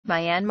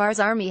Myanmar's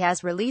army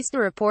has released a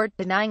report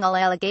denying all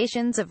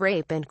allegations of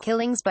rape and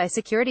killings by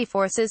security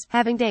forces,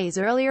 having days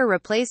earlier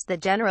replaced the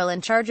general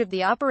in charge of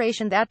the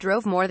operation that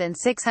drove more than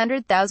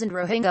 600,000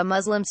 Rohingya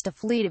Muslims to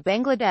flee to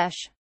Bangladesh.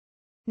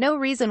 No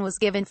reason was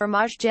given for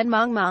Maj Gen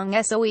Maung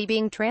SOE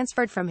being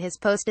transferred from his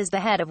post as the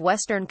head of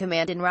Western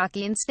Command in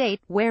Rakhine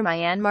State, where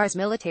Myanmar's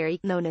military,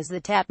 known as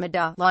the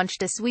Tatmadaw,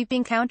 launched a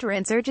sweeping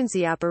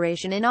counterinsurgency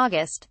operation in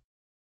August.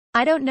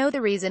 "I don't know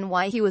the reason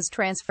why he was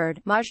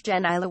transferred," Maj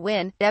Gen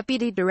Win,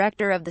 Deputy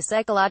Director of the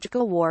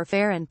Psychological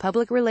Warfare and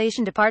Public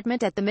Relation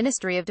Department at the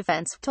Ministry of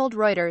Defense, told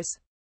Reuters.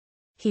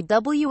 "He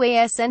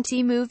wasn't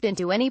moved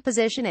into any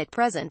position at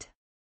present.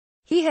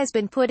 He has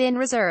been put in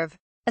reserve."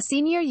 A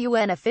senior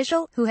UN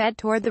official, who had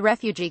toured the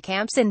refugee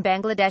camps in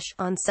Bangladesh,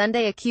 on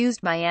Sunday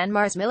accused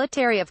Myanmar's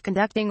military of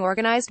conducting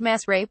organized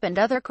mass rape and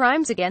other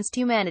crimes against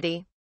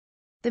humanity.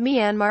 The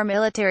Myanmar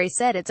military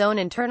said its own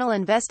internal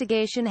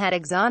investigation had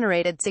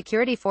exonerated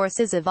security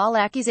forces of all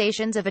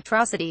accusations of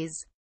atrocities.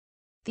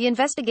 The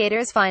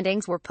investigators'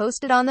 findings were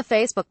posted on the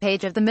Facebook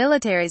page of the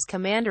military's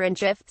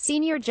commander-in-chief,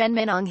 Senior Gen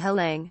Maung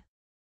Halang.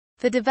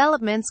 The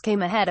developments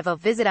came ahead of a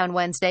visit on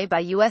Wednesday by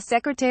U.S.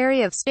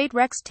 Secretary of State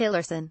Rex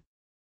Tillerson.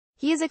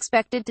 He is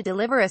expected to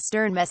deliver a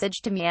stern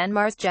message to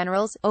Myanmar's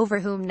generals, over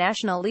whom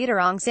national leader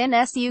Aung San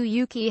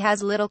Suu Kyi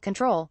has little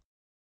control.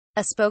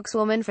 A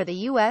spokeswoman for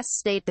the U.S.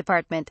 State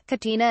Department,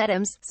 Katina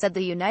Adams, said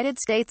the United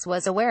States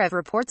was aware of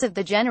reports of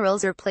the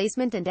general's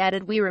replacement and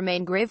added, "We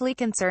remain gravely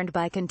concerned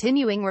by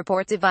continuing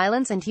reports of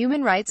violence and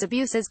human rights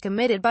abuses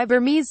committed by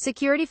Burmese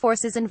security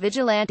forces and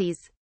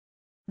vigilantes.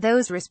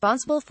 Those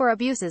responsible for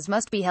abuses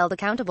must be held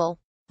accountable."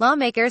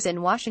 Lawmakers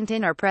in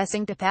Washington are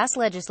pressing to pass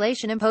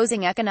legislation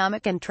imposing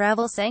economic and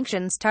travel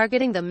sanctions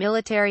targeting the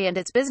military and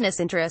its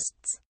business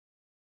interests.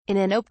 In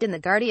an op-ed in The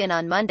Guardian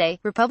on Monday,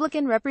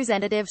 Republican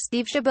Representative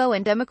Steve Chabot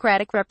and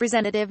Democratic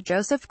Representative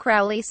Joseph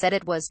Crowley said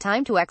it was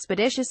time to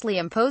expeditiously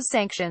impose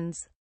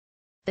sanctions.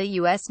 The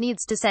U.S.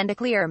 needs to send a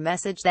clear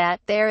message that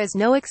there is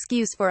no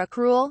excuse for a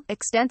cruel,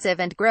 extensive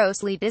and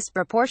grossly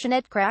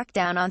disproportionate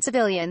crackdown on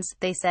civilians,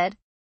 they said.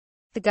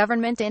 The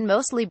government in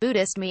mostly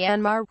Buddhist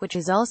Myanmar, which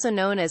is also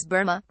known as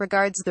Burma,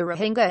 regards the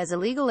Rohingya as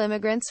illegal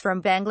immigrants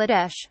from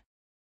Bangladesh.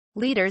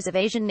 Leaders of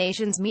Asian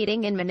nations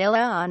meeting in Manila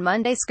on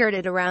Monday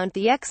skirted around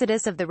the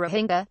exodus of the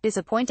Rohingya,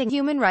 disappointing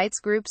human rights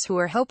groups who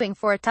were hoping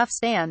for a tough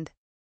stand.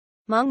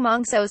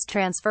 Maung So's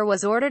transfer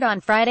was ordered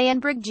on Friday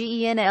and Brig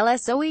Gen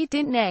Lsoe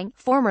Tin Nang,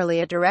 formerly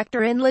a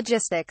director in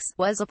logistics,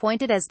 was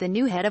appointed as the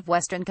new head of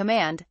Western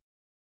Command.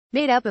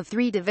 Made up of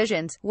 3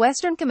 divisions,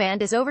 Western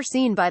Command is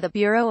overseen by the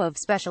Bureau of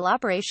Special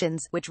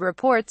Operations, which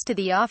reports to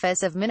the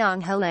Office of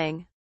Maung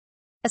Halang.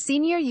 A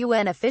senior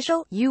UN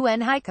official,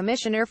 UN High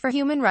Commissioner for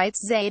Human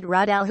Rights Zaid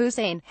Rad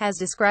al-Hussein, has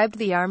described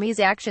the Army's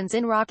actions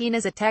in Rakhine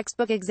as a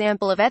textbook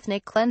example of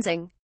ethnic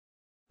cleansing.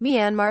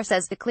 Myanmar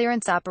says the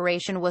clearance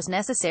operation was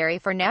necessary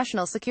for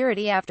national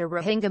security after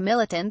Rohingya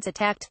militants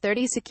attacked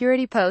 30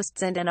 security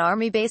posts and an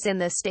army base in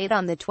the state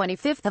on the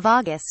 25th of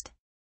August.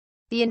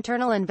 The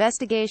internal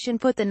investigation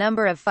put the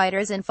number of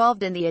fighters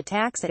involved in the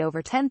attacks at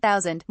over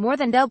 10,000, more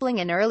than doubling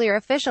an earlier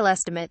official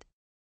estimate.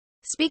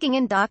 Speaking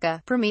in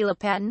Dhaka, Pramila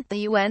Patten,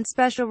 the UN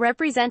Special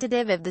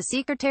Representative of the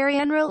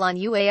Secretary-General on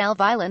UAL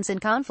violence and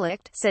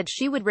conflict, said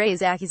she would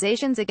raise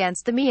accusations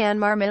against the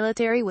Myanmar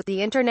military with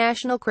the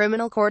International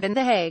Criminal Court in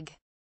The Hague.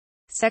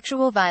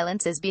 Sexual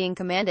violence is being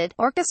commanded,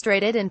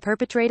 orchestrated and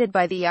perpetrated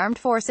by the armed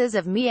forces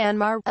of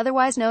Myanmar,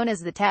 otherwise known as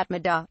the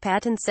Tatmadaw,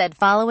 Patten said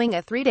following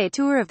a 3-day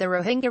tour of the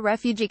Rohingya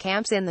refugee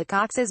camps in the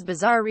Cox's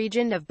Bazar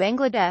region of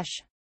Bangladesh.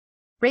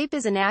 "Rape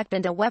is an act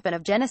and a weapon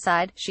of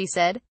genocide," she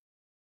said.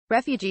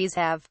 Refugees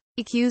have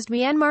accused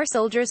Myanmar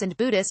soldiers and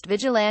Buddhist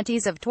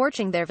vigilantes of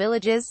torching their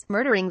villages,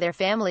 murdering their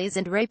families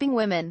and raping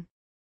women.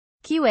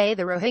 The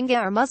Rohingya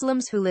are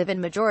Muslims who live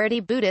in majority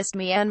Buddhist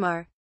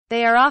Myanmar.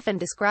 They are often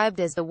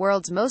described as the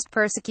world's most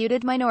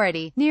persecuted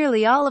minority.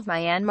 Nearly all of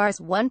Myanmar's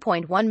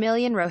 1.1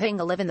 million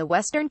Rohingya live in the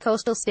western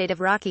coastal state of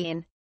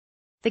Rakhine.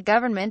 The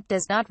government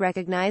does not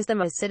recognize them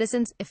as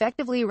citizens,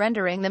 effectively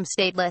rendering them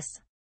stateless.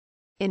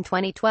 In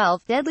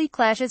 2012, deadly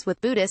clashes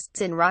with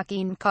Buddhists in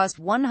Rakhine caused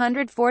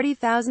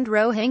 140,000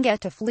 Rohingya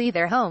to flee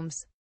their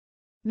homes.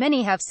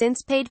 Many have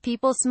since paid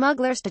people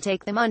smugglers to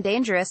take them on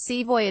dangerous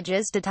sea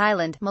voyages to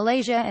Thailand,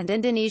 Malaysia and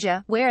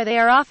Indonesia, where they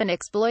are often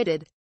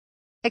exploited.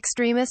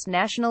 Extremist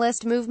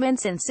nationalist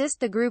movements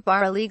insist the group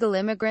are illegal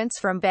immigrants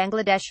from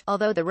Bangladesh,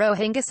 although the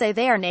Rohingya say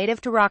they are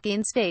native to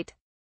Rakhine State.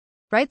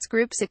 Rights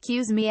groups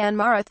accuse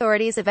Myanmar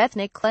authorities of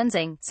ethnic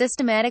cleansing,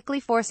 systematically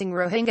forcing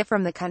Rohingya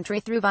from the country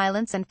through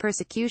violence and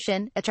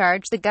persecution, a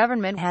charge the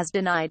government has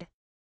denied.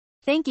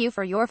 "Thank you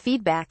for your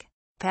feedback."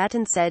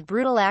 Patten said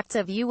brutal acts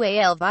of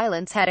UAL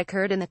violence had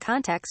occurred in the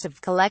context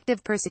of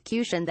collective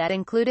persecution that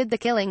included the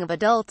killing of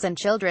adults and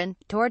children,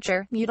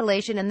 torture,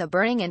 mutilation and the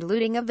burning and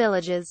looting of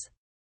villages.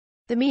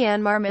 The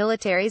Myanmar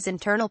military's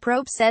internal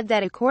probe said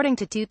that according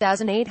to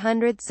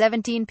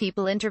 2,817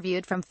 people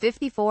interviewed from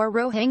 54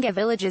 Rohingya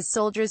villages,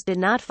 soldiers did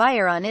not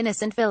fire on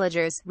innocent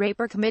villagers,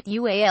 rape or commit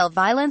UAL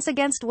violence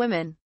against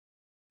women.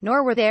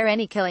 Nor were there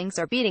any killings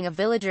or beating of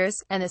villagers,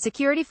 and the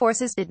security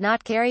forces did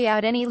not carry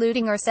out any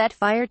looting or set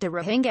fire to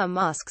Rohingya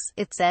mosques,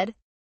 it said.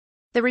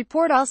 The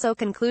report also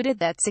concluded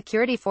that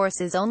security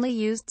forces only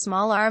used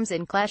small arms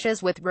in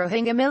clashes with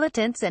Rohingya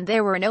militants, and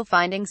there were no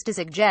findings to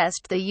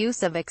suggest the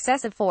use of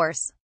excessive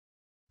force.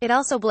 It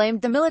also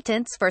blamed the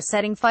militants for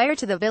setting fire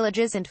to the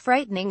villages and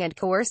frightening and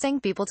coercing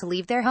people to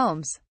leave their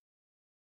homes.